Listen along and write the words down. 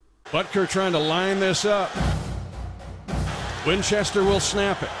Butker trying to line this up. Winchester will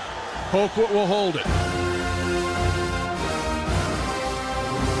snap it. Colquitt will hold it.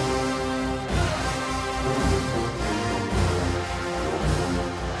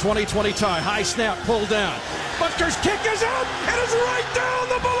 .2020 tie, high snap, pulled down. Butker's kick is out, and it's right down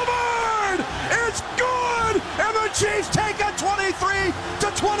the boulevard! It's good! And the Chiefs take a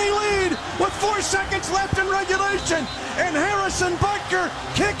 23-20 lead with 4 seconds left in regulation. And Harrison Butker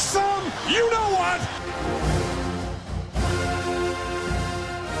kicks some, you know what?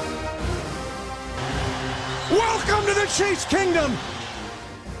 Welcome to the Chiefs Kingdom!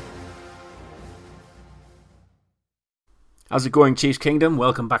 How's it going, Chiefs Kingdom?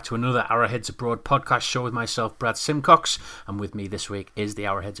 Welcome back to another Arrowheads Abroad podcast show with myself, Brad Simcox. And with me this week is the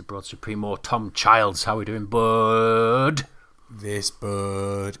Arrowheads Abroad Supremo, Tom Childs. How are we doing, bud? This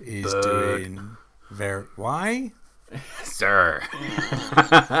bud is doing very... Why? Sir.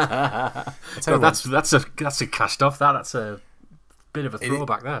 So that's a cast off. That's a bit of a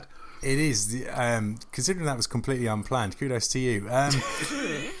throwback, that. It is. Considering that was completely unplanned, kudos to you.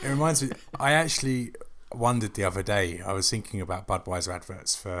 It reminds me, I actually wondered the other day, I was thinking about Budweiser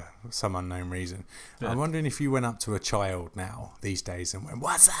adverts for some unknown reason. Yeah. I'm wondering if you went up to a child now, these days, and went,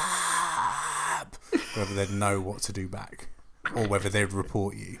 "What's up?" whether they'd know what to do back, or whether they'd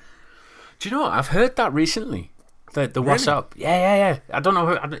report you. Do you know what? I've heard that recently. The Really? what's up? Yeah. I don't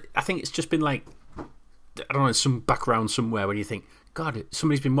know. I think it's just been like, I don't know, some background somewhere when you think, God,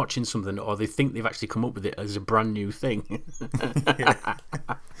 somebody's been watching something, or they think they've actually come up with it as a brand new thing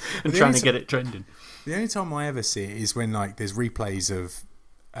and trying to get it trending. The only time I ever see it is when there's replays of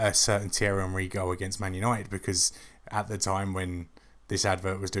a certain Thierry Henry goal against Man United, because at the time when this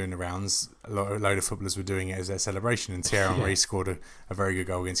advert was doing the rounds, a load of footballers were doing it as their celebration, and Thierry Henry scored a very good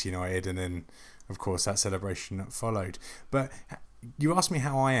goal against United, and then of course that celebration followed. But you asked me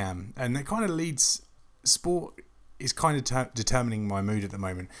how I am, and that kind of leads. Sport is kind of determining my mood at the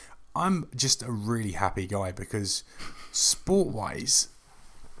moment. I'm just a really happy guy because sport-wise,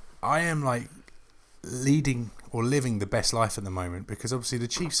 I am leading or living the best life at the moment, because obviously the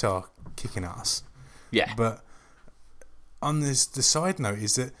Chiefs are kicking ass. Yeah. But on the side note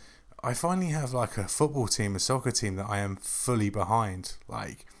is that I finally have a football team, a soccer team that I am fully behind.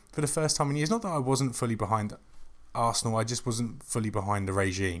 For the first time in years. Not that I wasn't fully behind Arsenal, I just wasn't fully behind the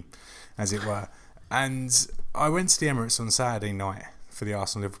regime, as it were. And I went to the Emirates on Saturday night for the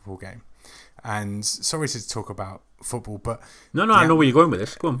Arsenal-Liverpool game. And sorry to talk about football, but... No, I know where you're going with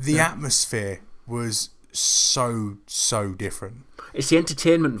this. Go on. The atmosphere was so different. It's the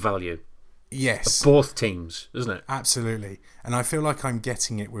entertainment value. Yes. Of both teams, isn't it? Absolutely. And I feel like I'm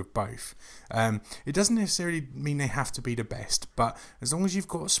getting it with both. It doesn't necessarily mean they have to be the best, but as long as you've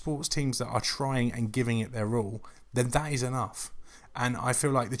got sports teams that are trying and giving it their all, then that is enough. And I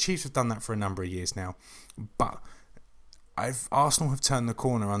feel like the Chiefs have done that for a number of years now. But Arsenal have turned the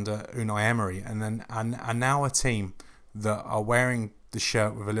corner under Unai Emery, and are now a team that are wearing the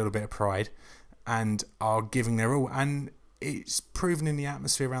shirt with a little bit of pride and are giving their all. And it's proven in the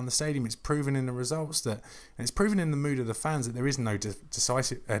atmosphere around the stadium. It's proven in the results and it's proven in the mood of the fans that there is no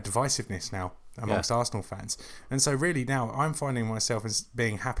divisiveness now amongst Arsenal fans. And so really now I'm finding myself as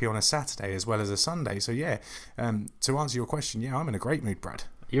being happy on a Saturday as well as a Sunday. So to answer your question, I'm in a great mood, Brad.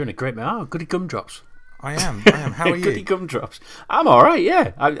 You're in a great mood. Oh, goody gumdrops. I am. How are you? Goody gumdrops. I'm all right.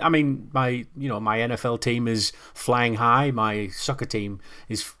 Yeah. I mean, my NFL team is flying high. My soccer team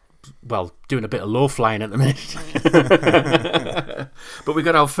is doing a bit of low flying at the minute. But we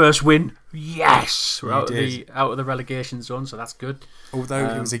got our first win. Yes, we're out of the relegation zone, so that's good. Although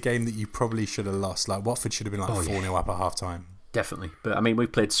it was a game that you probably should have lost. Watford should have been 4-0 up at half time. Definitely. But I mean, we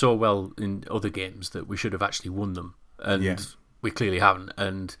played so well in other games that we should have actually won them, and we clearly haven't.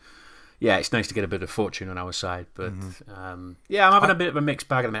 And yeah, it's nice to get a bit of fortune on our side. But I'm having a bit of a mixed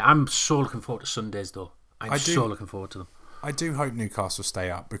bag at the minute. I'm so looking forward to Sundays, though. I'm so looking forward to them. I do hope Newcastle stay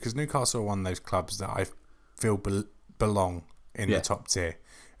up, because Newcastle are one of those clubs that I feel belong in the top tier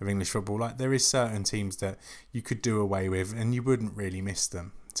of English football. There is certain teams that you could do away with and you wouldn't really miss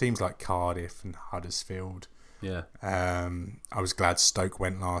them. Teams like Cardiff and Huddersfield. Yeah. I was glad Stoke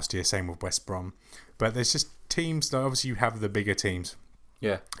went last year, same with West Brom. But there's just teams that obviously you have the bigger teams.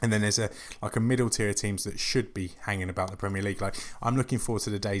 Yeah. And then there's a middle tier of teams that should be hanging about the Premier League. I'm looking forward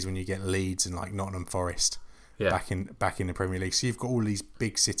to the days when you get Leeds and Nottingham Forest. Yeah. Back in the Premier League. So you've got all these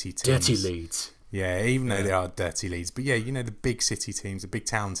big city teams. Dirty Leeds. Yeah, even though they are dirty Leeds. But the big city teams, the big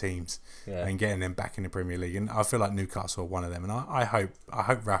town teams, and getting them back in the Premier League. And I feel like Newcastle are one of them. And I hope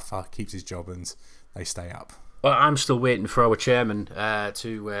Rafa keeps his job and they stay up. Well, I'm still waiting for our chairman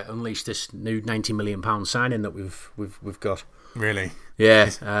to unleash this new £90 million signing that we've got. Really?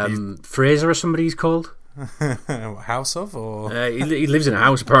 Yeah, Fraser or somebody he's called. House of, or he lives in a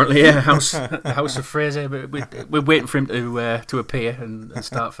house apparently. Yeah, house of Fraser. We're waiting for him to appear and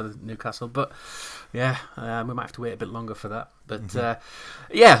start for Newcastle. But yeah, we might have to wait a bit longer for that. But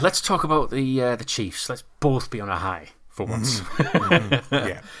yeah, let's talk about the Chiefs. Let's both be on a high for once.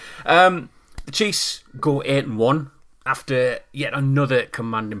 Yeah. The Chiefs go 8-1 after yet another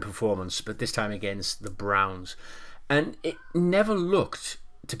commanding performance, but this time against the Browns, and it never looked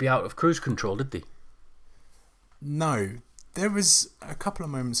to be out of cruise control, did they? No, there was a couple of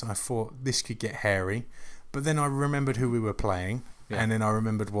moments I thought this could get hairy, but then I remembered who we were playing, and then I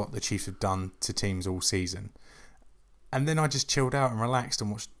remembered what the Chiefs have done to teams all season, and then I just chilled out and relaxed and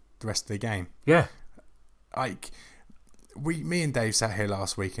watched the rest of the game. Yeah, me and Dave sat here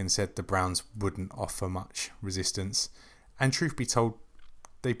last week and said the Browns wouldn't offer much resistance, and truth be told,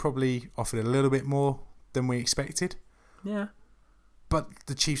 they probably offered a little bit more than we expected. Yeah, but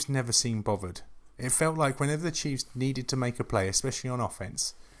the Chiefs never seemed bothered. It felt like whenever the Chiefs needed to make a play, especially on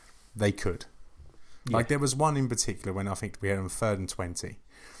offense, they could. Yeah. Like there was one in particular when I think we had them 3rd and 20,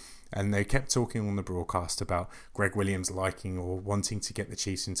 and they kept talking on the broadcast about Greg Williams liking or wanting to get the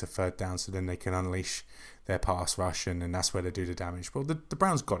Chiefs into 3rd down so then they can unleash their pass rush and that's where they do the damage. Well, the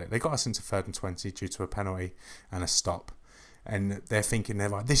Browns got it. They got us into 3rd and 20 due to a penalty and a stop. And they're thinking, they're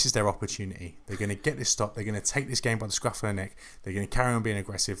like, this is their opportunity. They're going to get this stop. They're going to take this game by the scruff of their neck. They're going to carry on being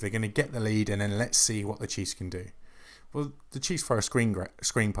aggressive. They're going to get the lead, and then let's see what the Chiefs can do. Well, the Chiefs throw a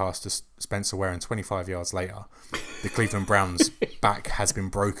screen pass to Spencer Ware, and 25 yards later, the Cleveland Browns' back has been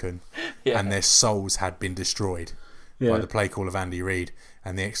broken, and their souls had been destroyed by the play call of Andy Reid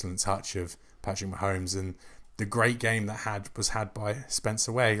and the excellent touch of Patrick Mahomes and the great game that was had by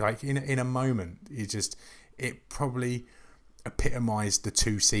Spencer Ware. Like in a moment, it probably epitomised the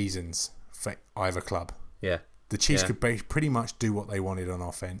 2 seasons for either club. Yeah, the Chiefs could pretty much do what they wanted on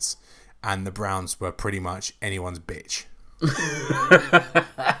offense, and the Browns were pretty much anyone's bitch.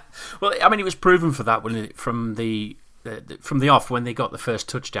 Well, I mean, it was proven for that from the off when they got the first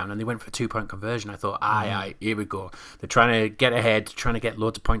touchdown and they went for a 2-point conversion. I thought, aye, here we go. They're trying to get ahead, trying to get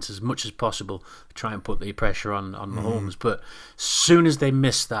loads of points as much as possible to try and put the pressure on Mahomes. But as soon as they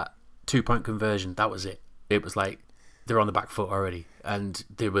missed that 2-point conversion, that was it. It was like they're on the back foot already, and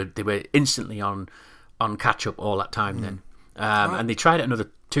they were instantly on catch up all that time then. And they tried it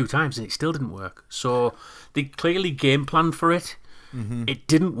another 2 times and it still didn't work. So they clearly game planned for it. It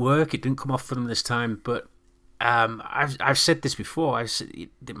didn't work. It didn't come off for them this time. But I've said this before.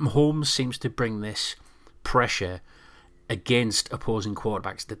 Mahomes seems to bring this pressure against opposing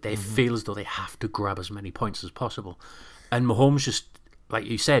quarterbacks that they feel as though they have to grab as many points as possible. And Mahomes just, like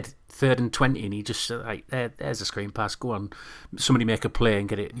you said, 3rd and 20, and he just like there's a screen pass. Go on, somebody make a play and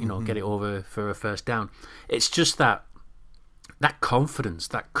get it, get it over for a 1st down. It's just that confidence,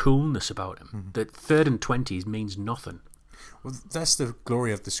 that coolness about him. That 3rd and 20s means nothing. Well, that's the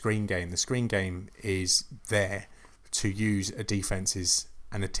glory of the screen game. The screen game is there to use a defense's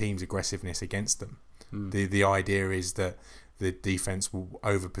and a team's aggressiveness against them. The idea is that the defense will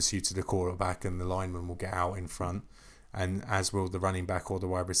over pursue to the quarterback and the lineman will get out in front, and as will the running back or the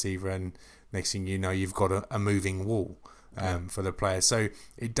wide receiver, and next thing you know, you've got a moving wall for the players. So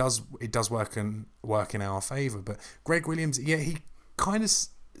it does work in our favour. But Greg Williams, he kind of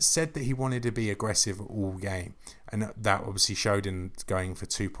said that he wanted to be aggressive all game, and that obviously showed in going for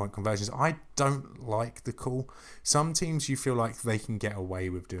 2-point conversions. I don't like the call. Some teams you feel like they can get away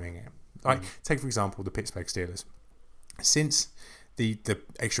with doing it. Like take for example the Pittsburgh Steelers. Since the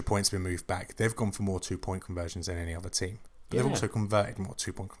extra points have been moved back, they've gone for more 2-point conversions than any other team. They've also converted more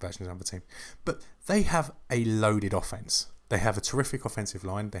 2-point conversions than any other team. But they have a loaded offense. They have a terrific offensive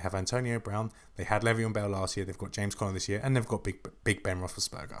line. They have Antonio Brown. They had Le'Veon Bell last year. They've got James Conner this year. And they've got Big Ben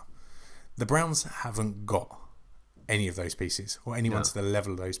Roethlisberger. The Browns haven't got any of those pieces or anyone to the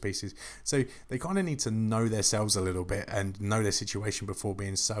level of those pieces. So they kind of need to know themselves a little bit and know their situation before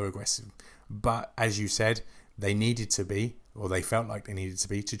being so aggressive. But as you said, they needed to be, or they felt like they needed to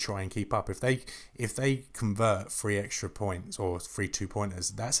be, to try and keep up. If they convert 3 extra points or 3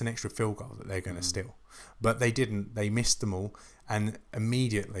 2-pointers, that's an extra field goal that they're going to steal. But they didn't. They missed them all, and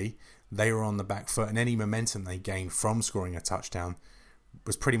immediately they were on the back foot, and any momentum they gained from scoring a touchdown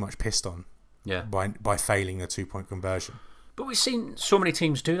was pretty much pissed on by failing a 2-point conversion. But we've seen so many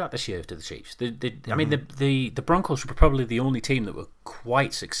teams do that this year to the Chiefs. I mean, the Broncos were probably the only team that were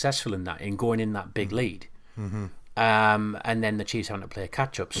quite successful in that, in going in that big lead. And then the Chiefs having to play a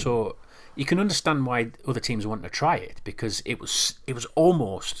catch-up. So you can understand why other teams want to try it, because it was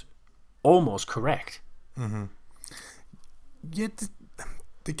almost correct. Yeah,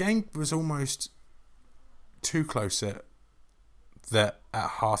 the game was almost too close at that at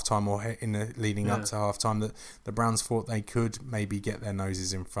halftime or in the leading up to halftime that the Browns thought they could maybe get their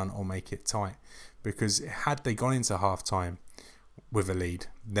noses in front or make it tight. Because had they gone into halftime with a lead,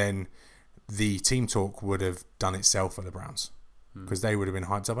 then the team talk would have done itself for the Browns, because they would have been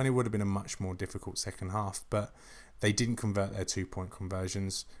hyped up and it would have been a much more difficult second half. But they didn't convert their 2-point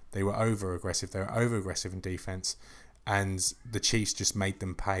conversions. They were over-aggressive. They were over-aggressive in defense, and the Chiefs just made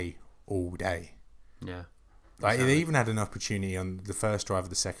them pay all day. Yeah. Like, they even had an opportunity on the first drive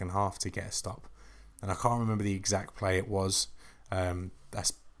of the second half to get a stop. And I can't remember the exact play it was.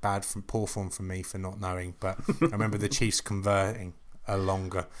 That's poor form from me for not knowing. But I remember the Chiefs converting a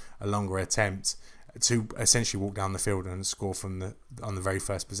longer attempt to essentially walk down the field and score on the very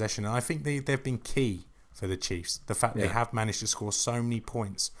first possession. And I think they've been key for the Chiefs. The fact they have managed to score so many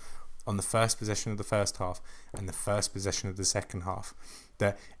points on the first possession of the first half and the first possession of the second half,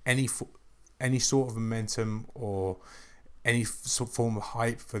 that any sort of momentum or any form of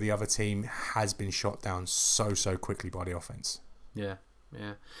hype for the other team has been shot down so quickly by the offense. Yeah.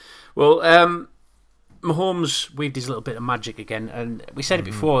 Well, Mahomes weaved his little bit of magic again, and we said it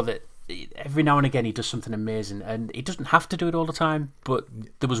before that every now and again he does something amazing, and he doesn't have to do it all the time. But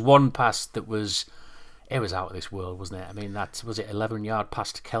there was one pass that was out of this world, wasn't it? I mean, that was it. 11-yard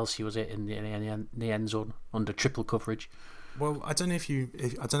pass to Kelsey, was it, in the end zone under triple coverage? Well, I don't know if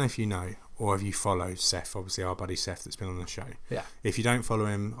you know or if you follow Seth, obviously our buddy Seth that's been on the show. Yeah. If you don't follow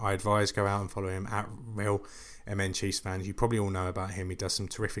him, I advise go out and follow him at Real MN Chiefs fans. You probably all know about him. He does some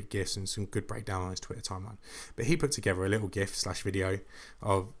terrific GIFs and some good breakdown on his Twitter timeline. But he put together a little GIF/video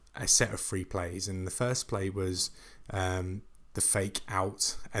of a set of 3 plays, and the first play was the fake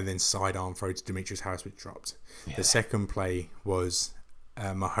out and then sidearm throw to Demetrius Harris, which dropped. Yeah. The second play was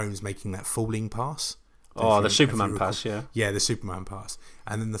Mahomes making that falling pass. The Superman pass, yeah. Yeah, the Superman pass.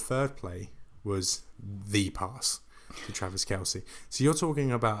 And then the third play was the pass to Travis Kelce. So you're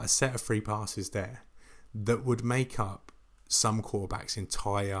talking about a set of 3 passes there that would make up some quarterback's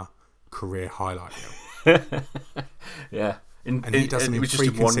entire career highlight reel. Yeah. And he does them in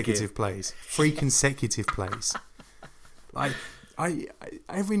 3 consecutive plays. 3 consecutive plays. Like, I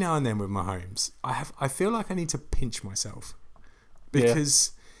every now and then with Mahomes, I feel like I need to pinch myself,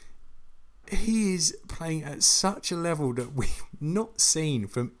 because he is playing at such a level that we've not seen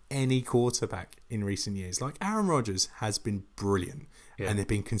from any quarterback in recent years. Like, Aaron Rodgers has been brilliant, and they've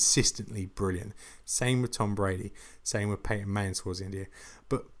been consistently brilliant. Same with Tom Brady, same with Peyton Manning towards the end of the year.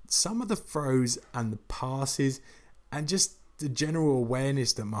 But some of the throws and the passes and just the general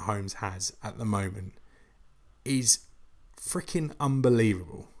awareness that Mahomes has at the moment is freaking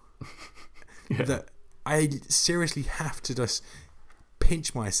unbelievable. That I seriously have to just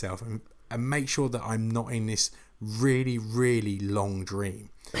pinch myself and make sure that I'm not in this really, really long dream,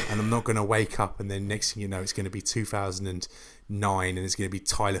 and I'm not going to wake up and then next thing you know it's going to be 2009 and it's going to be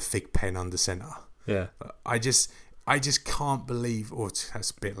Tyler Thigpen under center. Yeah, I just can't believe, or that's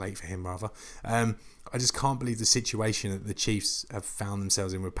a bit late for him rather. I just can't believe the situation that the Chiefs have found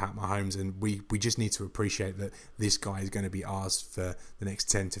themselves in with Pat Mahomes, and we just need to appreciate that this guy is going to be ours for the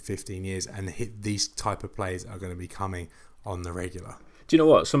next 10 to 15 years, and these type of players are going to be coming on the regular. Do you know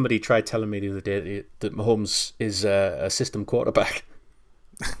what? Somebody tried telling me the other day that Mahomes is a system quarterback.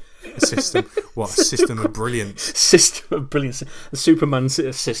 A system? What? A system of brilliance? System of brilliance. A Superman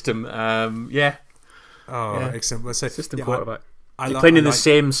system. Yeah. Oh, yeah. Excellent. Well, so, system quarterback. You're playing in the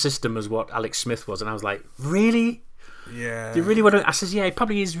same system as what Alex Smith was, and I was like, really? Yeah. Do you really want to? I says, yeah, he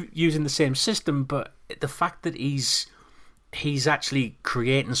probably is using the same system, but the fact that he's actually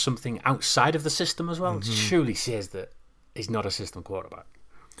creating something outside of the system as well surely says that he's not a system quarterback.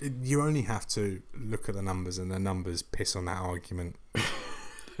 You only have to look at the numbers, and the numbers piss on that argument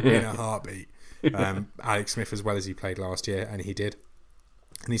in a heartbeat. Alex Smith, as well as he played last year, and he did.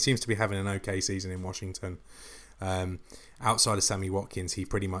 And he seems to be having an okay season in Washington. Outside of Sammy Watkins, he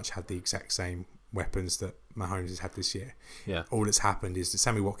pretty much had the exact same weapons that Mahomes has had this year. Yeah. All that's happened is that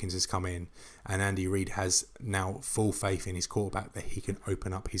Sammy Watkins has come in, and Andy Reid has now full faith in his quarterback that he can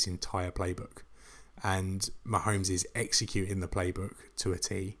open up his entire playbook. And Mahomes is executing the playbook to a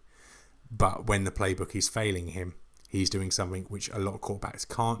T. But when the playbook is failing him, he's doing something which a lot of quarterbacks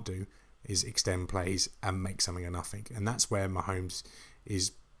can't do, is extend plays and make something of nothing. And that's where Mahomes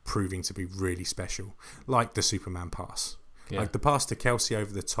is proving to be really special. Like the Superman pass. Yeah. Like the pass to Kelsey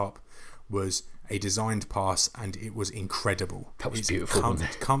over the top was a designed pass, and it was incredible. That was beautiful.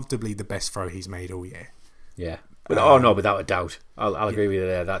 Comfortably the best throw he's made all year. Yeah. No, without a doubt. I'll agree with you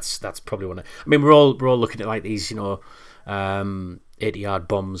there. That's probably one. I mean, we're all looking at like these, 80-yard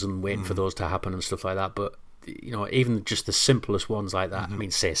bombs and waiting for those to happen and stuff like that. But even just the simplest ones like that. I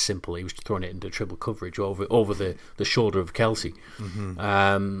mean, say simple, he was throwing it into triple coverage over the shoulder of Kelsey,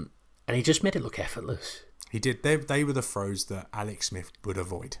 and he just made it look effortless. He did. They were the throws that Alex Smith would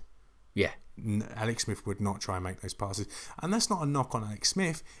avoid. Yeah. Alex Smith would not try and make those passes. And that's not a knock on Alex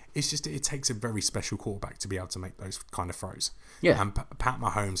Smith. It's just it takes a very special quarterback to be able to make those kind of throws. Yeah. And Pat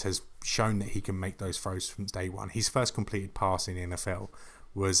Mahomes has shown that he can make those throws from day one. His first completed pass in the NFL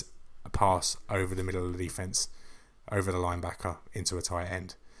was a pass over the middle of the defense, over the linebacker into a tight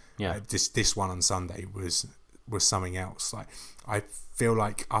end. Yeah. This one on Sunday was something else. Like, I feel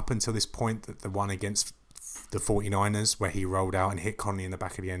like up until this point, that the one against the 49ers where he rolled out and hit Conley in the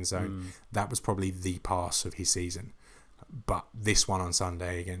back of the end zone, that was probably the pass of his season. But this one on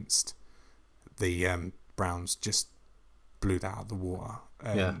Sunday against the Browns just blew that out of the water.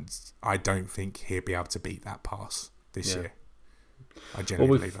 And I don't think he'll be able to beat that pass this year. I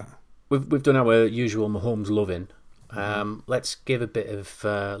genuinely believe that. We've done our usual Mahomes loving. Let's give a bit of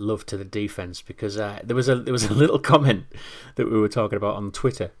love to the defense, because there was a little comment that we were talking about on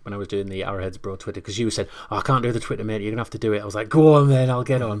Twitter when I was doing the Arrowheads Bro Twitter, because you said, I can't do the Twitter, mate, you're gonna have to do it. I was like, go on then, I'll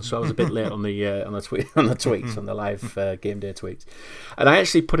get on. So I was a bit late on the tweets, on the live game day tweets, and I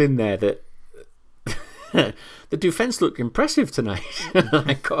actually put in there that the defence looked impressive tonight.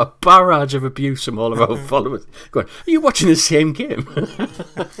 I got a barrage of abuse from all of our followers going, are you watching the same game?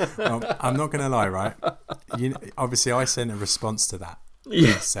 I'm not going to lie, right? Obviously, I sent a response to that,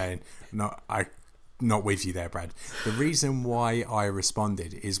 saying, not with you there, Brad. The reason why I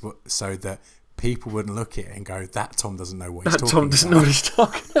responded is so that people wouldn't look at it and go, that Tom doesn't know what he's talking about. Tom doesn't know what he's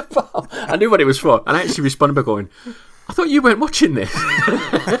talking about. I knew what it was for, and I actually responded by going, I thought you weren't watching this.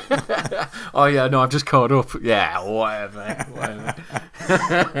 Oh yeah, no, I've just caught up. Yeah, whatever.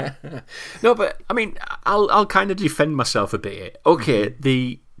 No, but I mean, I'll kind of defend myself a bit. Okay,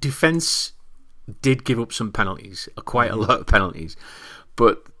 the defense did give up some penalties, quite a lot of penalties,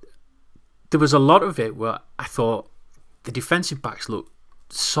 but there was a lot of it where I thought the defensive backs looked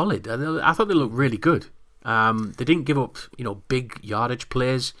solid. I thought they looked really good. They didn't give up, big yardage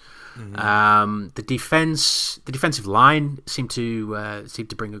plays. The defensive line seemed to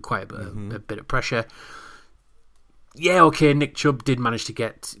bring quite a bit of pressure. Yeah, okay, Nick Chubb did manage to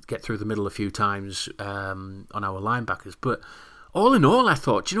get through the middle a few times on our linebackers, but all in all, I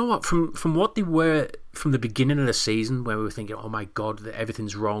thought, do you know what? From what they were from the beginning of the season, where we were thinking, oh my god,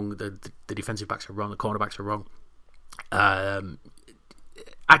 everything's wrong, the defensive backs are wrong, the cornerbacks are wrong.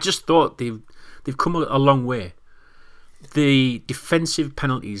 I just thought they've come a long way. The defensive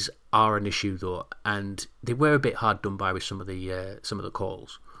penalties are an issue though, and they were a bit hard done by with some of the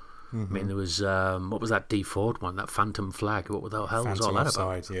calls. I mean, there was what was that D Ford one, that phantom flag? What the hell was all that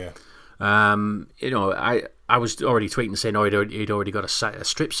about? Yeah. I was already tweeting saying, he'd already got a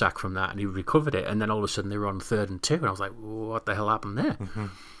strip sack from that, and he recovered it, and then all of a sudden they were on 3rd and 2, and I was like, what the hell happened there?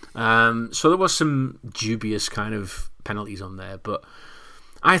 So there was some dubious kind of penalties on there, but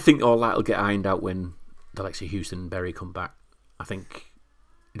I think all that'll get ironed out when the likes of Houston and Berry come back. I think,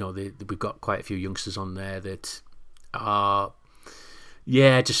 we've got quite a few youngsters on there that are,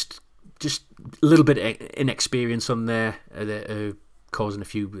 just a little bit of inexperience on there that are causing a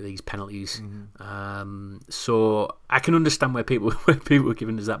few of these penalties. So I can understand where people were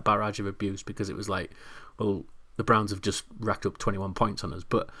giving us that barrage of abuse, because it was like, well, the Browns have just racked up 21 points on us.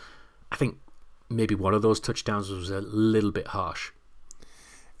 But I think maybe one of those touchdowns was a little bit harsh.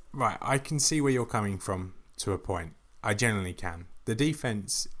 Right, I can see where you're coming from to a point. I generally can. The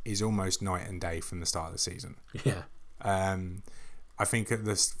defense is almost night and day from the start of the season. Yeah. I think at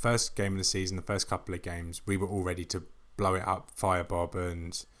the first game of the season, the first couple of games, we were all ready to blow it up, fire Bob,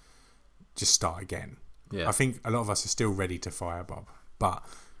 and just start again. Yeah. I think a lot of us are still ready to fire Bob, but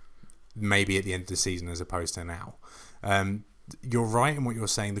maybe at the end of the season as opposed to now. You're right in what you're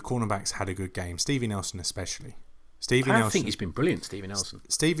saying. The cornerbacks had a good game. Stevie Nelson especially. I think he's been brilliant, Stevie Nelson.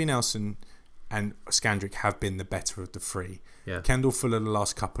 Stevie Nelson and Skandrick have been the better of the three. Yeah. Kendall Fuller the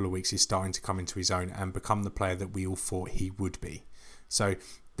last couple of weeks is starting to come into his own and become the player that we all thought he would be. So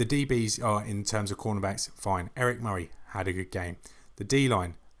the DBs are, in terms of cornerbacks, fine. Eric Murray had a good game. The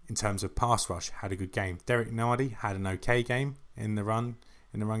D-line, in terms of pass rush, had a good game. Derek Nardi had an okay game in the run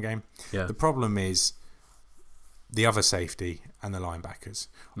game. Yeah. The problem is the other safety and the linebackers.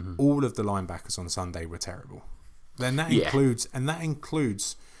 All of the linebackers on Sunday were terrible. Then that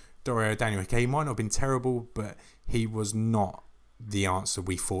includes Dario Daniel. Okay, he might not have been terrible, but he was not the answer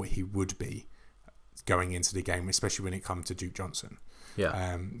we thought he would be going into the game, especially when it comes to Duke Johnson.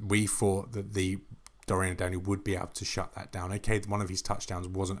 Yeah. We thought that the Dorian Daniel would be able to shut that down. Okay, one of his touchdowns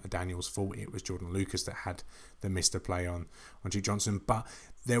wasn't a Daniel's fault. It was Jordan Lucas that had the missed a play on Duke Johnson. But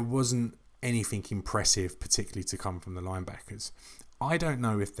there wasn't anything impressive, particularly to come from the linebackers. I don't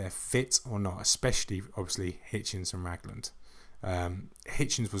know if they're fit or not, especially, obviously, Hitchens and Ragland.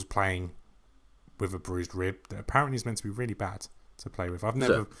 Hitchens was playing with a bruised rib that apparently is meant to be really bad to play with. I've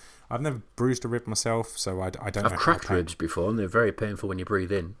never bruised a rib myself, so I don't know. I've cracked ribs before, and they're very painful when you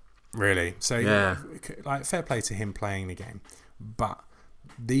breathe in. Really? So, yeah. Like, fair play to him playing the game. But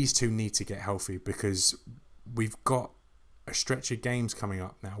these two need to get healthy because we've got a stretch of games coming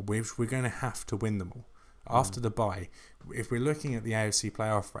up now, which we're going to have to win them all. After the bye, if we're looking at the AFC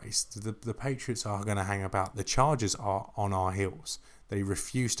playoff race, the Patriots are going to hang about. The Chargers are on our heels. They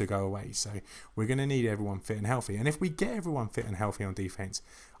refuse to go away. So we're going to need everyone fit and healthy. And if we get everyone fit and healthy on defense,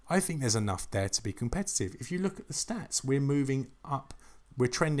 I think there's enough there to be competitive. If you look at the stats, we're moving up. We're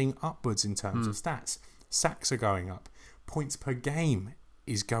trending upwards in terms of stats. Sacks are going up. Points per game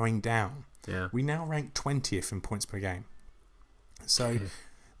is going down. Yeah. We now rank 20th in points per game. So...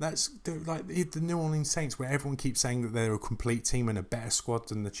 That's like the New Orleans Saints, where everyone keeps saying that they're a complete team and a better squad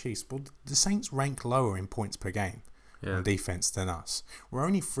than the Chiefs. Well, the Saints rank lower in points per game on defense than us. We're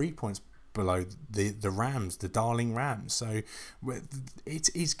only 3 points below the Rams, the darling Rams. So it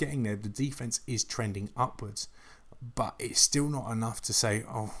is getting there. The defense is trending upwards, but it's still not enough to say,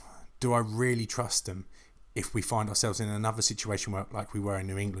 oh, do I really trust them? If we find ourselves in another situation where, like we were in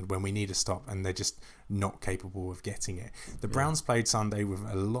New England, when we need a stop and they're just not capable of getting it. The Browns played Sunday with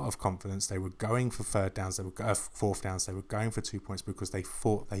a lot of confidence. They were going for third downs, they were fourth downs, they were going for 2 points because they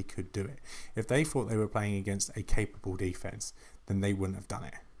thought they could do it. If they thought they were playing against a capable defense, then they wouldn't have done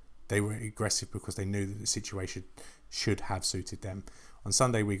it. They were aggressive because they knew that the situation should have suited them. On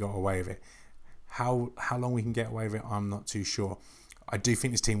Sunday, we got away with it. How long we can get away with it, I'm not too sure. I do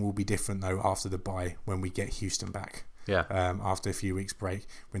think this team will be different though after the bye when we get Houston back. Yeah. After a few weeks break,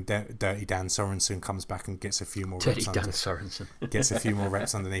 when Dirty Dan Sorensen comes back and gets a few more Dirty Dan Sorensen gets a few more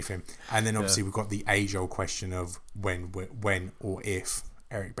reps underneath him, and then obviously we've got the age-old question of when or if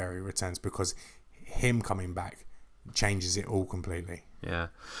Eric Berry returns, because him coming back changes it all completely. Yeah,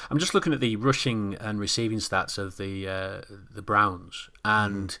 I'm just looking at the rushing and receiving stats of the Browns,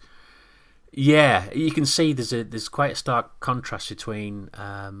 and. Yeah, you can see there's quite a stark contrast between,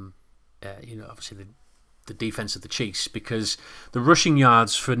 obviously the defense of the Chiefs, because the rushing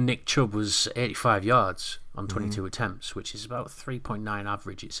yards for Nick Chubb was 85 yards on 22 attempts, which is about 3.9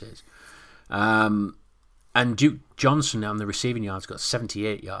 average, it says. And Duke Johnson on the receiving yards got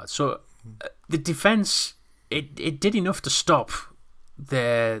 78 yards. So the defense, it did enough to stop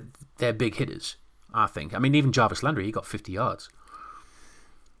their big hitters, I think. I mean, even Jarvis Landry, he got 50 yards.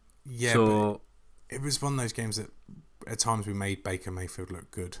 Yeah, but it was one of those games that at times we made Baker Mayfield look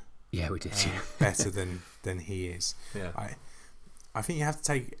good. Yeah, we did. Better than he is. Yeah. I think you have to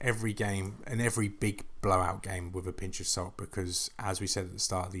take every game and every big blowout game with a pinch of salt, because, as we said at the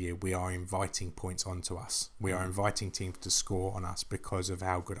start of the year, we are inviting points onto us. We are inviting teams to score on us because of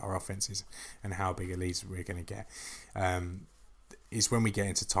how good our offense is and how big a lead we're going to get. Is when we get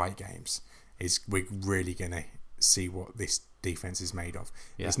into tight games, is we're really going to see what this defense is made of.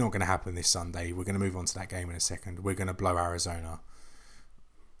 Yeah. It's not going to happen this Sunday. We're going to move on to that game in a second. We're going to blow Arizona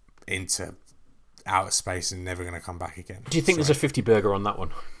into outer space and never going to come back again. Do you think there's a 50 burger on that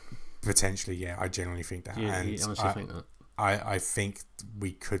one? Potentially, yeah. I generally think that. You honestly think that? I think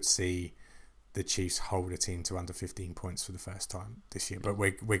we could see the Chiefs hold a team to under 15 points for the first time this year. But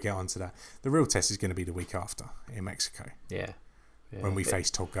we'll get on to that. The real test is going to be the week after in Mexico. Yeah. When we face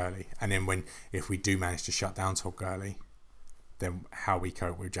Todd Gurley. And then if we do manage to shut down Todd Gurley, then how we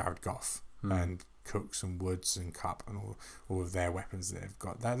cope with Jared Goff and Cooks and Woods and Kupp and all of their weapons that they've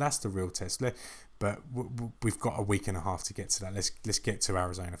got. That's the real test. But we've got a week and a half to get to that. Let's get to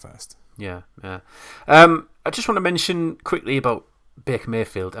Arizona first. Yeah. I just want to mention quickly about Baker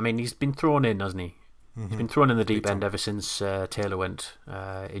Mayfield. I mean, he's been thrown in, hasn't he? Mm-hmm. He's been thrown in the deep end ever since Taylor went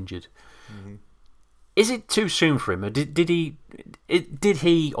injured. Mm-hmm. Is it too soon for him? Or did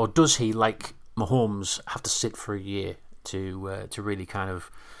he or does he, like Mahomes, have to sit for a year to really kind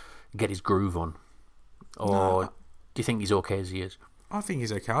of get his groove on? Or do you think he's okay as he is? I think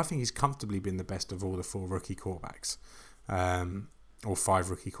he's okay. I think he's comfortably been the best of all the 4 rookie quarterbacks. Or 5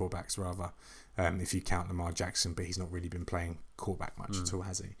 rookie quarterbacks, rather, if you count Lamar Jackson, but he's not really been playing quarterback much at all,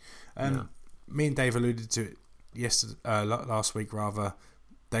 has he? Me and Dave alluded to it last week, rather.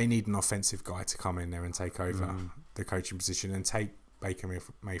 They need an offensive guy to come in there and take over the coaching position and take Baker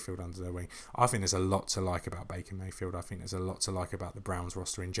Mayfield under their wing. I think there's a lot to like about Baker Mayfield. I think there's a lot to like about the Browns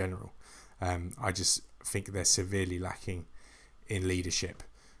roster in general. I just think they're severely lacking in leadership,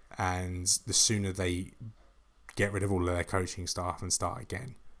 and the sooner they get rid of all of their coaching staff and start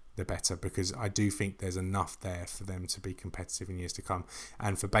again, the better, because I do think there's enough there for them to be competitive in years to come,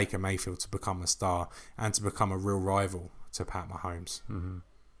 and for Baker Mayfield to become a star and to become a real rival to Pat Mahomes. Mm-hmm.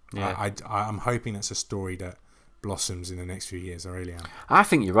 Yeah. I'm hoping that's a story that blossoms in the next few years. I really am. I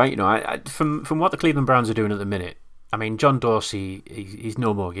think you're right. You know, from what the Cleveland Browns are doing at the minute, I mean, John Dorsey, he's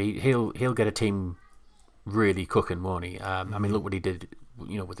no more. He'll get a team really cooking, won't he? I mean, look what he did,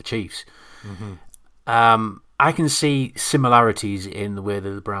 you know, with the Chiefs. Mm-hmm. I can see similarities in the way that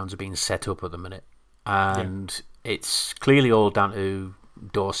the Browns are being set up at the minute, and it's clearly all down to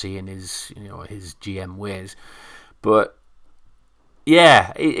Dorsey and his GM ways. But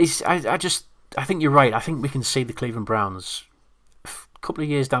yeah, I think you're right. I think we can see the Cleveland Browns a couple of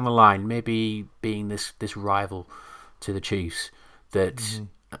years down the line, maybe being this rival to the Chiefs. That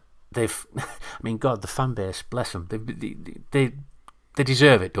they've, I mean, God, the fan base, bless them, they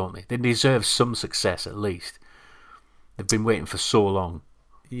deserve it, don't they? They deserve some success at least. They've been waiting for so long.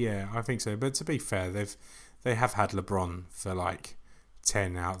 Yeah, I think so. But to be fair, they have had LeBron for like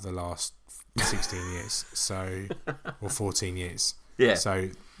 10 out of the last 16 years, so, or 14 years. Yeah. So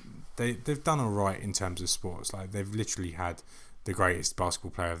they've done all right in terms of sports. Like, they've literally had the greatest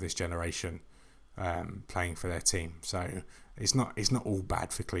basketball player of this generation playing for their team. So it's not all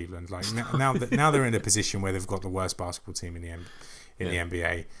bad for Cleveland. Like now they're in a position where they've got the worst basketball team in the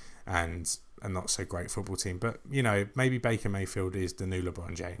NBA and a not so great football team. But you know, maybe Baker Mayfield is the new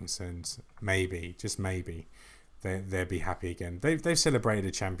LeBron James, and maybe, just maybe, they'll be happy again. They've celebrated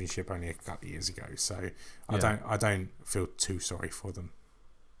a championship only a couple of years ago, so I don't feel too sorry for them.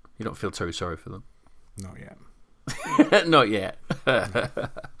 You don't feel too sorry for them? Not yet. Not yet.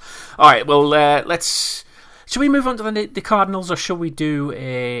 All right. Well, should we move on to the Cardinals, or shall we do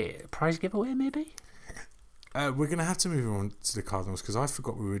a prize giveaway? Maybe. We're going to have to move on to the Cardinals because I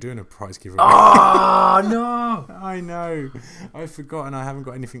forgot we were doing a prize giveaway. Oh, no. I know. I forgot, and I haven't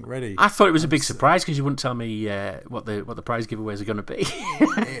got anything ready. I thought it was a big surprise because you wouldn't tell me what the prize giveaways are going to be.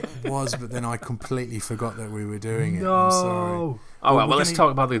 It was, but then I completely forgot that we were doing it. I'm sorry. Oh, well, let's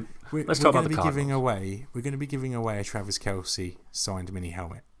talk about the Cardinals. We're going to be giving away a Travis Kelce signed mini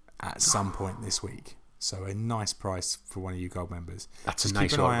helmet at some point this week. So a nice price for one of you gold members. That's a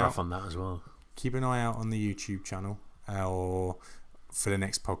nice autograph on that as well. Keep an eye out on the YouTube channel or for the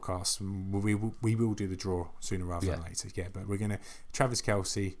next podcast. We will do the draw sooner rather than later. Yeah, but we're going to Travis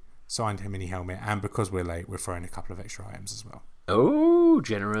Kelce signed him mini helmet, and because we're late, we're throwing a couple of extra items as well. Oh,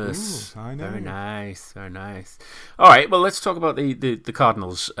 generous. Ooh, I know. Very nice. Very nice. All right, well, let's talk about the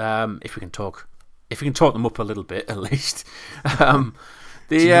Cardinals. If we can talk them up a little bit at least.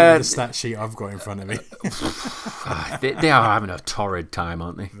 The stat sheet I've got in front of me. They are having a torrid time,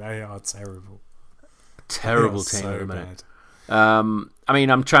 aren't they? They are terrible. Terrible team at the minute. I mean,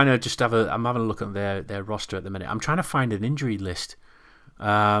 I'm trying to I'm having a look at their roster at the minute. I'm trying to find an injury list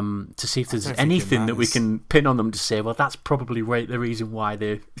to see if there's anything that we can pin on them to say, well, that's probably the reason why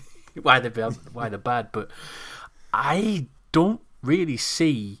they're bad. But I don't really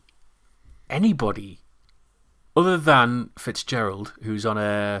see anybody other than Fitzgerald, who's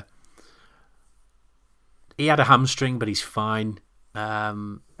on he had a hamstring, but he's fine.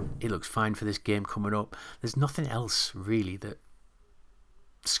 He looks fine for this game coming up. There's nothing else really that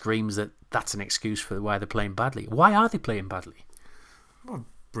screams that that's an excuse for why they're playing badly. Why are they playing badly? Well,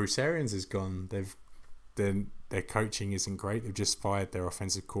 Bruce Arians is gone. Their coaching isn't great. They've just fired their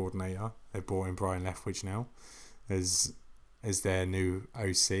offensive coordinator. They've brought in Brian Leftwich now as their new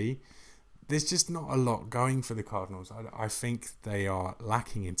OC. There's just not a lot going for the Cardinals. I think they are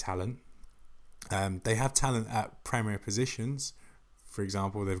lacking in talent. They have talent at premier positions. For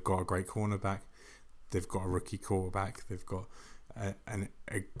example, they've got a great cornerback. They've got a rookie quarterback. They've got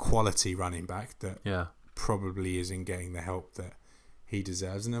a quality running back that probably isn't getting the help that he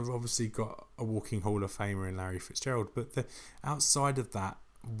deserves. And they've obviously got a walking Hall of Famer in Larry Fitzgerald. But outside of that,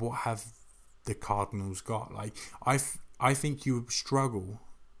 what have the Cardinals got? Like, I think you struggle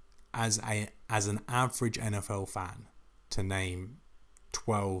as an average NFL fan to name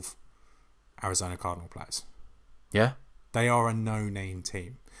 12 Arizona Cardinal players. Yeah. They are a no-name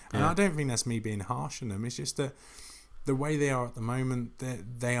team. And I don't think that's me being harsh on them. It's just that the way they are at the moment,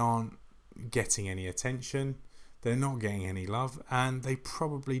 they aren't getting any attention. They're not getting any love. And they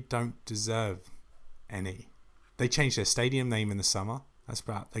probably don't deserve any. They changed their stadium name in the summer.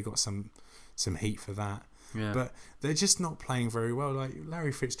 They got some heat for that. Yeah. But they're just not playing very well. Like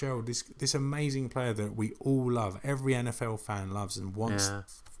Larry Fitzgerald, this amazing player that we all love, every NFL fan loves and wants,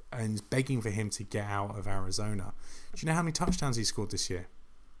 and is begging for him to get out of Arizona. Do you know how many touchdowns he scored this year?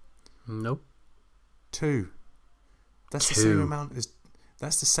 Nope. 2. That's the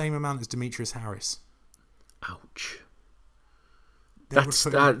same amount as Demetrius Harris. Ouch.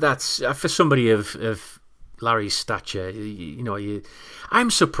 That's for somebody of Larry's stature. I'm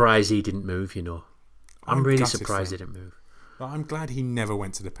surprised he didn't move. I'm really surprised he didn't move. I'm glad he never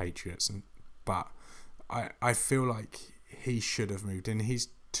went to the Patriots, but I feel like he should have moved, and he's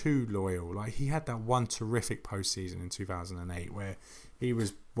too loyal. Like, he had that one terrific postseason in 2008 where he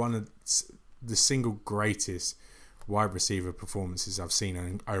was one of the single greatest wide receiver performances I've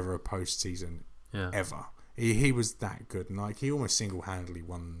seen over a postseason ever. He was that good, and like, he almost single-handedly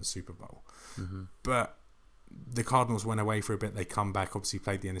won the Super Bowl. Mm-hmm. But the Cardinals went away for a bit. They come back, obviously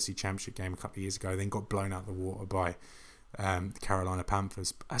played the NFC Championship game a couple of years ago, then got blown out the water by the Carolina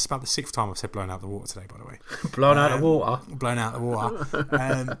Panthers. That's about the 6th time I've said blown out the water today, by the way. Blown out the water? Blown out the water.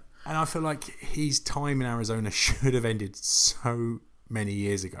 And I feel like his time in Arizona should have ended so many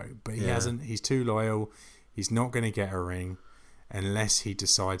years ago, but he hasn't. He's too loyal. He's not going to get a ring unless he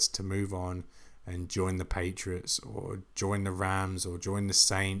decides to move on and join the Patriots or join the Rams or join the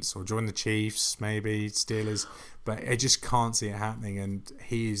Saints or join the Chiefs, maybe Steelers. But I just can't see it happening, and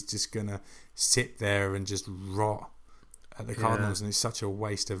he is just going to sit there and just rot at the Cardinals, and it's such a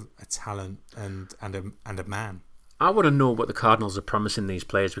waste of a talent and a man. I want to know what the Cardinals are promising these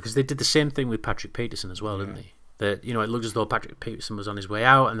players, because they did the same thing with Patrick Peterson as well, didn't they? That, it looked as though Patrick Peterson was on his way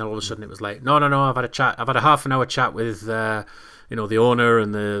out, and then all of a sudden it was like, no, I've had a half an hour chat with the owner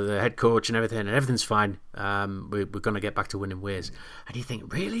and the head coach and everything's fine. We're going to get back to winning ways. And you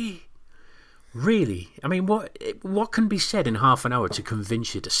think, really? I mean, what can be said in half an hour to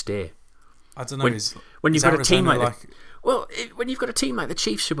convince you to stay? I don't know. When you've got a team when you've got a team like the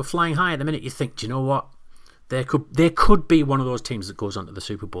Chiefs who are flying high at the minute, you think, do you know what? There could be one of those teams that goes on to the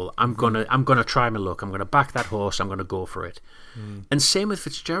Super Bowl. I'm gonna try my luck. I'm gonna back that horse. I'm gonna go for it. And same with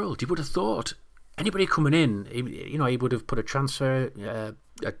Fitzgerald. You would have thought anybody coming in, he would have put a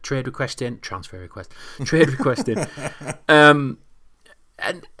trade request in, and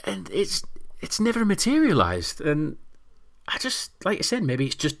it's never materialised. And I just, like I said, maybe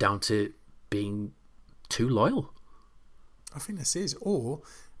it's just down to being too loyal. I think this is, or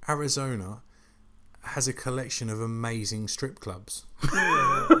Arizona has a collection of amazing strip clubs.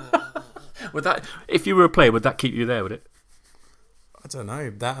 Would that, if you were a player, would that keep you there, would it? I don't know.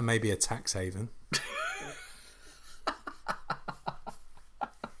 That and maybe a tax haven.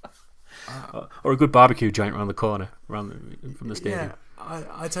 Or a good barbecue joint around the corner, from the stadium. Yeah,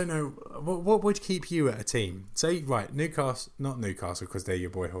 I don't know. What would keep you at a team? Say, right, Newcastle, not Newcastle because they're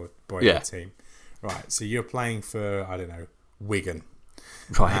your boyhood team. Right, so you're playing for, I don't know, Wigan.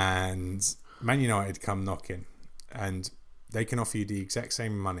 Right. And Man United come knocking, and they can offer you the exact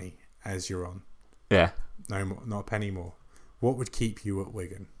same money as you're on. Yeah. No more, not a penny more. What would keep you at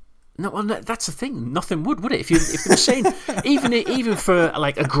Wigan? No, well, that's the thing. Nothing would it? If they were saying even for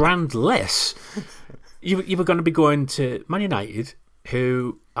like a grand less, you were going to be going to Man United,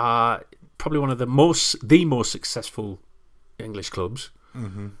 who are probably one of the most successful English clubs.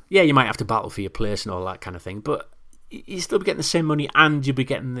 Mm-hmm. Yeah, you might have to battle for your place and all that kind of thing, but you still be getting the same money, and you'll be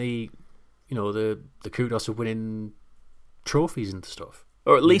getting the kudos of winning trophies and stuff,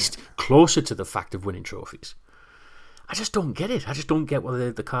 or at least closer to the fact of winning trophies. I just don't get it. I just don't get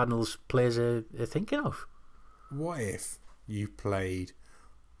what the Cardinals players are thinking of. What if you played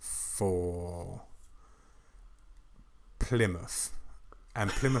for Plymouth, and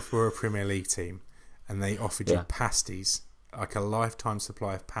Plymouth were a Premier League team, and they offered you pasties, like a lifetime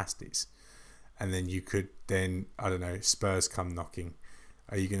supply of pasties, and then you could I don't know, Spurs come knocking.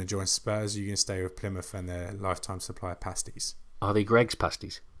 Are you going to join Spurs, or are you going to stay with Plymouth and their lifetime supply of pasties? Are they Greg's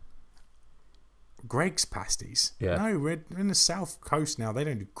pasties? Greg's pasties? Yeah. No, we're in the south coast now. They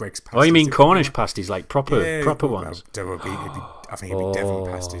don't do Greg's pasties. Oh, you mean Cornish pasties, like proper ones? I think it'd be Devon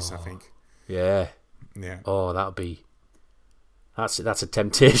pasties, I think. Yeah. Yeah. Oh, that would be... That's a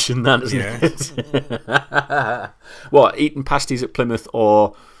temptation, that, isn't it? What, eating pasties at Plymouth,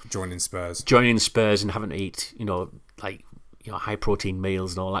 or... Joining Spurs and having to eat, high protein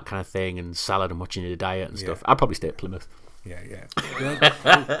meals and all that kind of thing, and salad and watching your diet and stuff. I'd probably stay at Plymouth. Yeah. Well,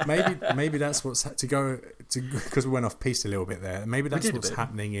 maybe that's what's to go to, because we went off piste a little bit there. Maybe that's what's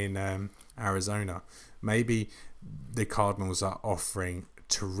happening in Arizona. Maybe the Cardinals are offering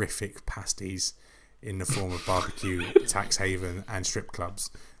terrific pasties in the form of barbecue, tax haven, and strip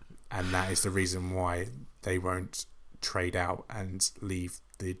clubs, and that is the reason why they won't trade out and leave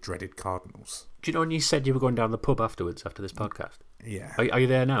the dreaded Cardinals. Do you know when you said you were going down the pub after this podcast? Yeah. Are you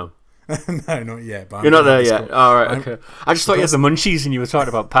there now? No, not yet. But you're not there yet? All right, okay. I just thought you had the munchies and you were talking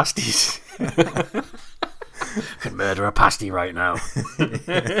about pasties. Could murder a pasty right now.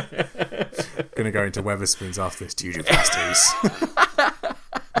 Gonna go into Weatherspoons after this. Do you do pasties?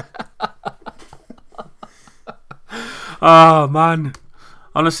 Oh man,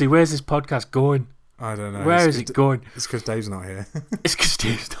 honestly, where's this podcast going? I don't know. Where is it going? It's because Dave's not here. It's because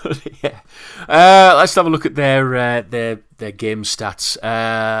Dave's not here. Let's have a look at their game stats.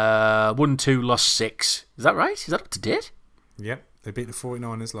 1-2, lost 6. Is that right? Is that up to date? Yep, they beat the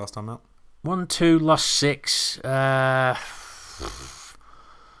 49ers last time out. 1-2, lost 6.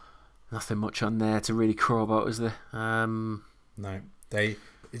 Nothing much on there to really crow about, is there? No,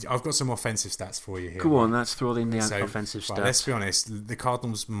 I've got some offensive stats for you here. Go on, let's throw in the offensive stats. Let's be honest, the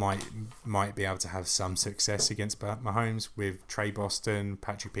Cardinals might be able to have some success against Mahomes with Trey Boston,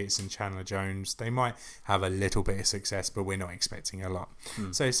 Patrick Peterson, Chandler Jones. They might have a little bit of success, but we're not expecting a lot.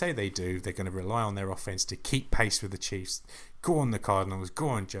 So say they do, they're going to rely on their offense to keep pace with the Chiefs. Go on the Cardinals, go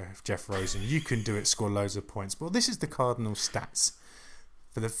on Jeff Rosen, you can do it, score loads of points. Well, this is the Cardinals' stats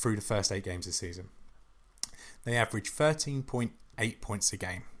through the first 8 games of the season. They average 13.8 points a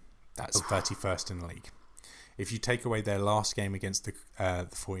game. That's 31st in the league. If you take away their last game against the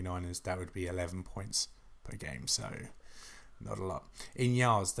 49ers, that would be 11 points per game. So, not a lot. In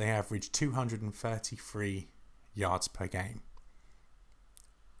yards, they average 233 yards per game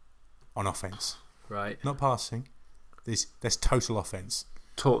on offense. Right. Not passing. There's total offense.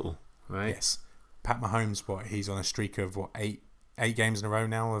 Total, right? Yes. Pat Mahomes, he's on a streak of 8 games in a row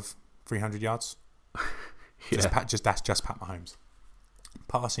now of 300 yards. Yeah. That's just Pat Mahomes.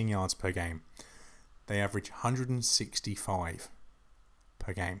 Passing yards per game, they average 165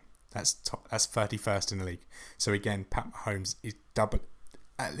 per game. That's 31st in the league. So again, Pat Mahomes is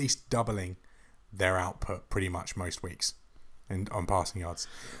at least doubling their output pretty much most weeks, and on passing yards.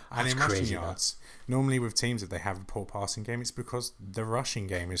 And That's in rushing crazy, yards, normally with teams that they have a poor passing game, it's because the rushing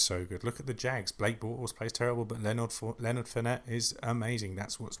game is so good. Look at the Jags. Blake Bortles plays terrible, but Leonard Fournette is amazing.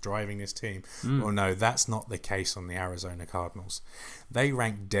 That's what's driving this team. Well, no, that's not the case on the Arizona Cardinals. They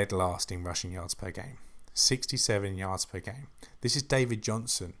rank dead last in rushing yards per game. 67 yards per game. This is David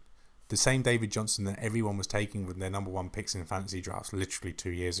Johnson. The same David Johnson that everyone was taking with their number 1 picks in fantasy drafts literally 2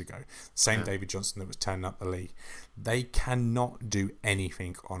 years ago. Same David Johnson that was turning up the league. They cannot do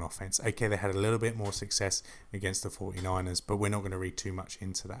anything on offense. Okay, they had a little bit more success against the 49ers, but we're not going to read too much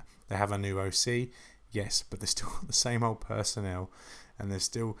into that. They have a new OC, yes, but they've still got the same old personnel, and they've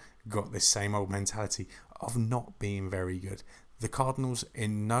still got this same old mentality of not being very good. The Cardinals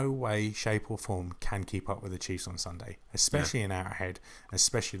in no way, shape or form can keep up with the Chiefs on Sunday, especially in Arrowhead,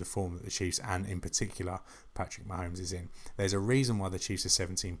 especially the form that the Chiefs and in particular Patrick Mahomes is in. There's a reason why the Chiefs are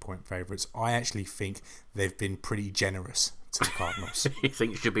 17-point favourites. I actually think they've been pretty generous to the Cardinals. You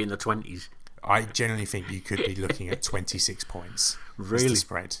think it should be in the 20s? I generally think you could be looking at 26 points. Really? As the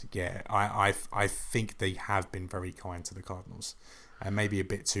spread. Yeah, I think they have been very kind to the Cardinals, and maybe a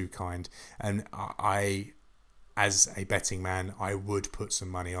bit too kind. And as a betting man, I would put some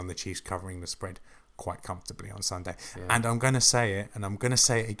money on the Chiefs covering the spread quite comfortably on Sunday. Yeah. And I'm going to say it, and I'm going to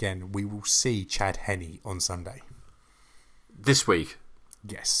say it again. We will see Chad Henne on Sunday. This week?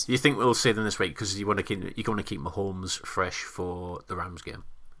 Yes. You think we'll see them this week because you want to keep Mahomes fresh for the Rams game?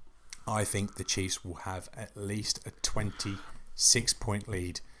 I think the Chiefs will have at least a 26-point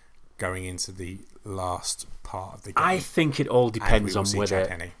lead going into the last part of the game. I think it all depends on whether...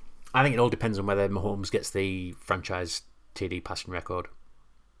 Chad Henne. I think it all depends on whether Mahomes gets the franchise TD passing record.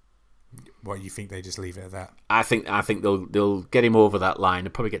 What, you think they just leave it at that? I think they'll get him over that line.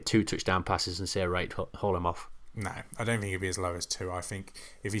 They'll probably get 2 touchdown passes and say, right, haul him off. No, I don't think it'll be as low as 2. I think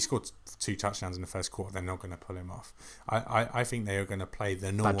if he scored 2 touchdowns in the first quarter, they're not going to pull him off. I think they are going to play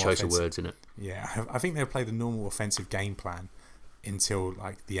the normal... Bad choice of words, isn't it? Yeah, I think they'll play the normal offensive game plan until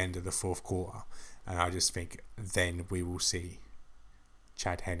like the end of the fourth quarter. And I just think then we will see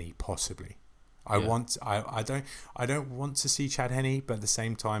Chad Henne possibly. I don't want to see Chad Henne, but at the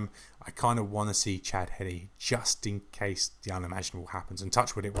same time I kind of want to see Chad Henne just in case the unimaginable happens. And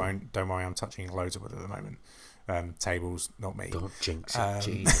touch wood, it won't. Don't worry, I'm touching loads of wood at the moment. Tables, not me. Don't jinx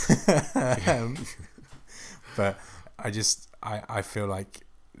it, But I feel like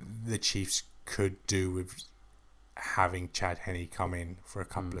the Chiefs could do with having Chad Henne come in for a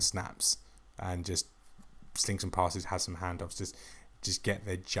couple of snaps and just sling some passes, have some handoffs, just get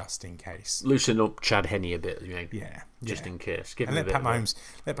there just in case. Loosen up Chad Henne a bit, just in case. And let Pat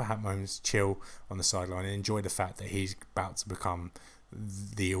Mahomes chill on the sideline and enjoy the fact that he's about to become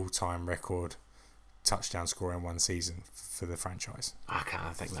the all-time record touchdown scorer in one season for the franchise. I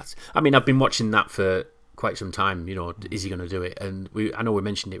think that's... I mean, I've been watching that for quite some time. Is he going to do it? And I know we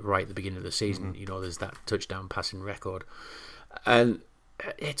mentioned it right at the beginning of the season. There's that touchdown passing record. And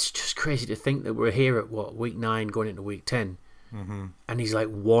it's just crazy to think that we're here at, week 9 going into week 10. And he's like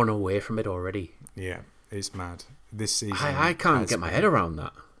 1 away from it already. Yeah, it's mad. This season, I can't get my head around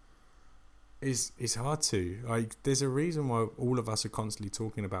that. It's hard to, like, there's a reason why all of us are constantly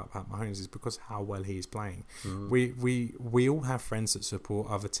talking about Pat Mahomes is because how well he is playing. We all have friends that support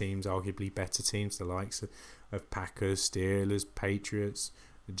other teams, arguably better teams, the likes of Packers, Steelers, Patriots,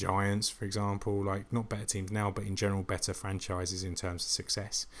 the Giants, for example, like, not better teams now, but in general better franchises in terms of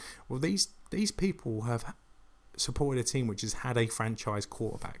success. Well, these people have supported a team which has had a franchise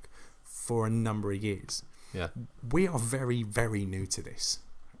quarterback for a number of years. Yeah. We are very, very new to this.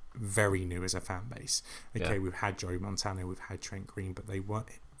 Very new as a fan base. Okay, we've had Joe Montana, we've had Trent Green, but they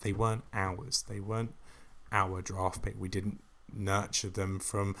weren't ours. They weren't our draft pick. We didn't nurture them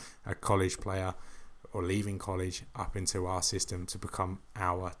from a college player or leaving college up into our system to become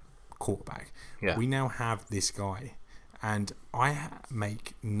our quarterback. Yeah. We now have this guy, and I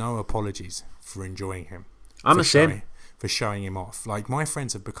make no apologies for enjoying him. I'm the same. For showing him off. Like, my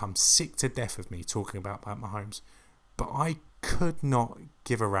friends have become sick to death of me talking about Pat Mahomes, but I could not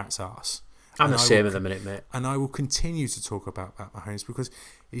give a rat's ass. I'm the same at the minute, mate. And I will continue to talk about Pat Mahomes because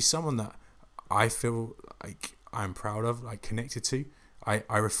he's someone that I feel like I'm proud of, like, connected to.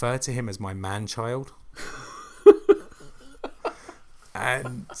 I refer to him as my man-child.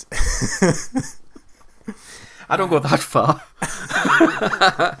 And I don't go that far.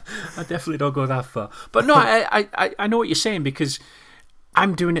 I definitely don't go that far. But no, I know what you're saying because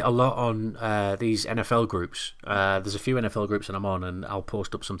I'm doing it a lot on these NFL groups. There's a few NFL groups that I'm on, and I'll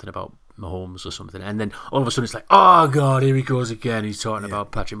post up something about Mahomes or something, and then all of a sudden it's like, oh God, here he goes again. He's talking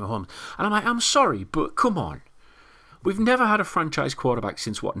about Patrick Mahomes. And I'm like, I'm sorry, but come on. We've never had a franchise quarterback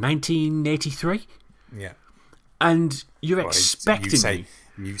since, what, 1983? Yeah. And you're expecting me...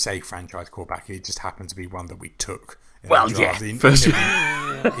 You say franchise quarterback, it just happened to be one that we took. Well, yeah. He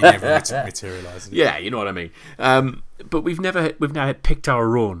never materialised. Yeah, you know what I mean. But we've now picked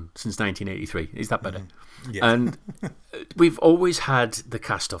our own since 1983. Is that better? Mm-hmm. Yeah. And we've always had the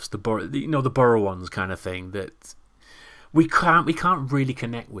cast-offs, the Burrow ones kind of thing that we can't really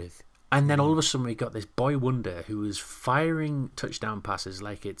connect with. And then all of a sudden we got this boy wonder who is firing touchdown passes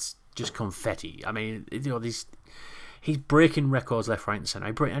like it's just confetti. I mean, he's breaking records left, right, and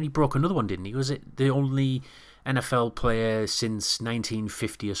centre. And he broke another one, didn't he? Was it the only NFL player since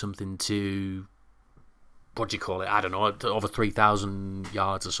 1950 or something to, what do you call it? I don't know, over 3,000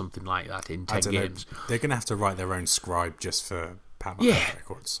 yards or something like that in 10 games. They're going to have to write their own scribe just for Pat Mahomes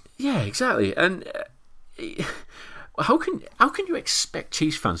records. Yeah, exactly. And how can you expect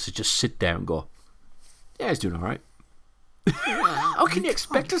Chiefs fans to just sit there and go, yeah, he's doing all right? How can you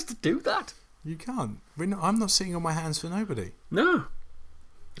expect us to do that? You can't. I'm not sitting on my hands for nobody. No.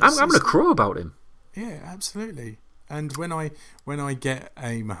 I'm going to crow about him. Yeah, absolutely. And when I get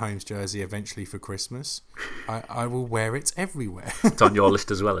a Mahomes jersey eventually for Christmas, I will wear it everywhere. It's on your list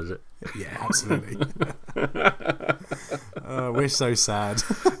as well, is it? Yeah, absolutely. We're so sad.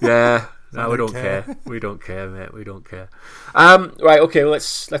 Yeah. No, we don't care. We don't care, mate. We don't care. Right, okay. Well,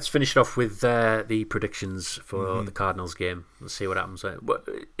 let's finish it off with the predictions for the Cardinals game. Let's see what happens.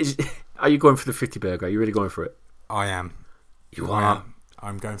 Are you going for the 50 burger? Are you really going for it? I am. You are.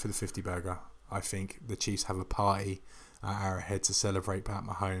 I'm going for the 50 burger. I think the Chiefs have a party at Arrowhead to celebrate Pat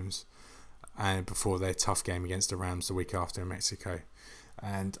Mahomes, and before their tough game against the Rams the week after in Mexico.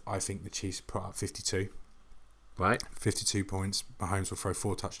 And I think the Chiefs put up 52. Right. 52 points. Mahomes will throw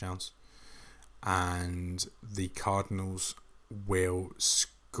 4 touchdowns. And the Cardinals will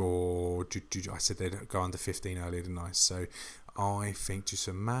score. I said they'd go under 15 earlier, didn't I? So I think, do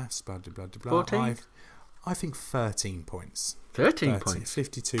some maths, blah, blah, blah, blah. 14? I think 13 points. 13 points?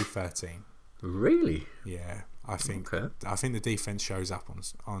 52-13. Really? Yeah. I think the defense shows up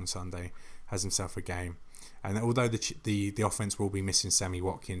on Sunday, has himself a game. And although the offense will be missing Sammy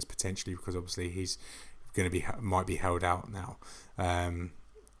Watkins potentially because obviously he's might be held out now.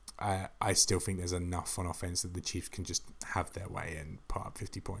 I still think there's enough on offense that the Chiefs can just have their way and put up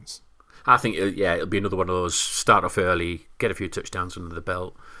 50 points. I think, it'll be another one of those start off early, get a few touchdowns under the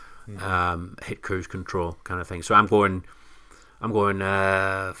belt, hit cruise control kind of thing. So I'm going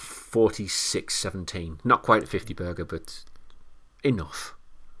 46-17. Not quite a 50 burger, but enough.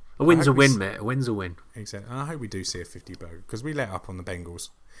 A win's a win, mate. A win's a win. Exactly. And I hope we do see a 50 burger because we let up on the Bengals.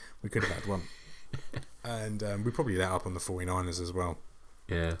 We could have had one. And we probably let up on the 49ers as well.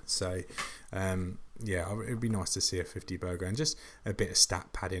 Yeah. So, it'd be nice to see a 50 burger and just a bit of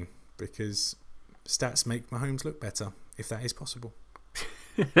stat padding because stats make Mahomes look better if that is possible.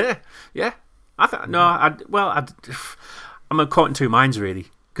 Yeah. I'm caught in two minds really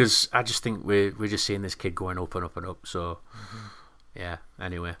because I just think we're just seeing this kid going up and up and up. So, yeah.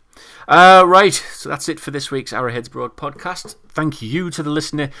 Anyway, right. So that's it for this week's Arrowheads Broad podcast. Thank you to the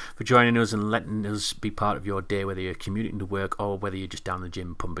listener for joining us and letting us be part of your day, whether you're commuting to work or whether you're just down the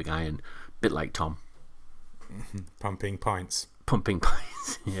gym pumping iron. Bit like Tom. Pumping pints.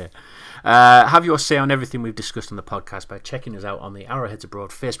 Yeah. Have your say on everything we've discussed on the podcast by checking us out on the Arrowheads Abroad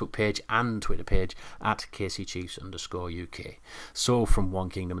Facebook page and Twitter page at KCChiefs_UK. So from one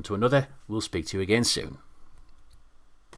kingdom to another, we'll speak to you again soon.